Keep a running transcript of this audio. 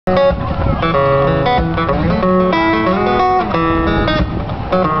You make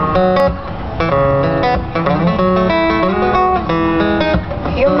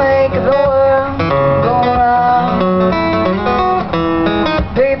the world go round,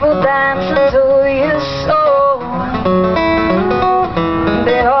 people dancing to your soul.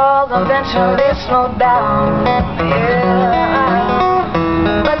 They all eventually slow down,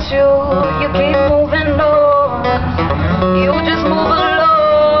 yeah. But you keep moving on. You just move along.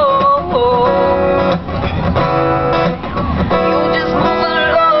 You just move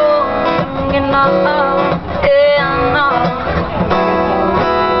along,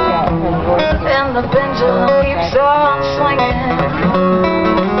 and the pendulum keeps on swinging.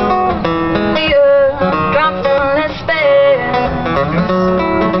 The earth drops in despair,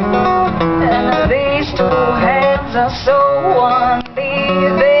 and these two hands are so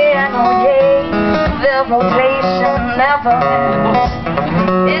unleaving. Oh yeah, their rotation never ends.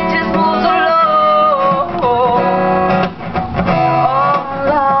 It just moves along. Oh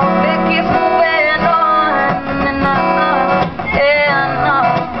Lord, it keeps moving on and on.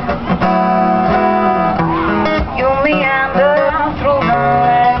 You meander through the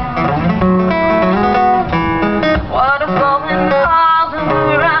land, water flowing all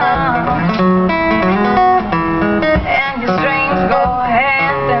around, and your strings go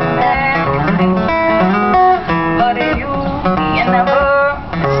hand in hand. But you never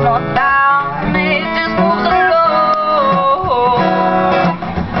slow down, it just moves along.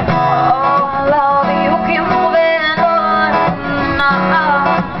 Oh Lord, you keep moving on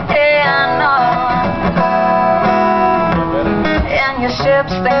and on. And your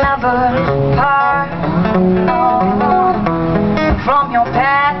ships, they never part, no, from your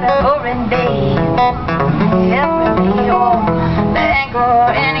path every day. Oh, they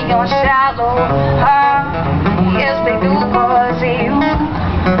anchor in your shallow heart. Yes, they do, 'cause you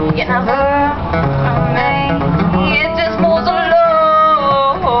never remain. It just moves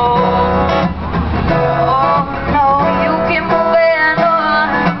along. Oh no, you keep moving on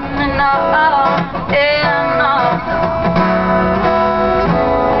and on and on.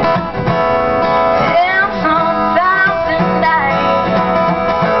 And sometimes at night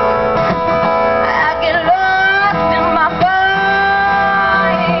I get lost in my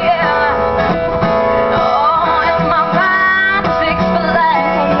mind, yeah. Oh, and my mind seeks for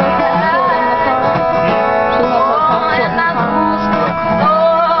light. Oh, and I lose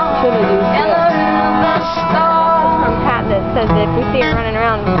control in the storm. From Pat that says that if we see her running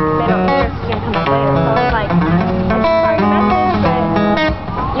around, they don't hear us, she's gonna come up later. So I was like, I saw your message, but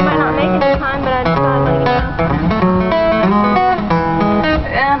you might not make it in time, but I just thought I'd let you know.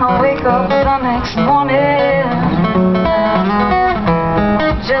 And I wake up the next morning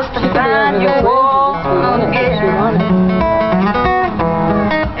just to find you all again.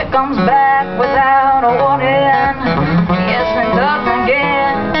 It comes back without a warning. Yes, it does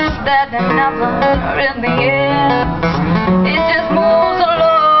again. It's that they never in the end.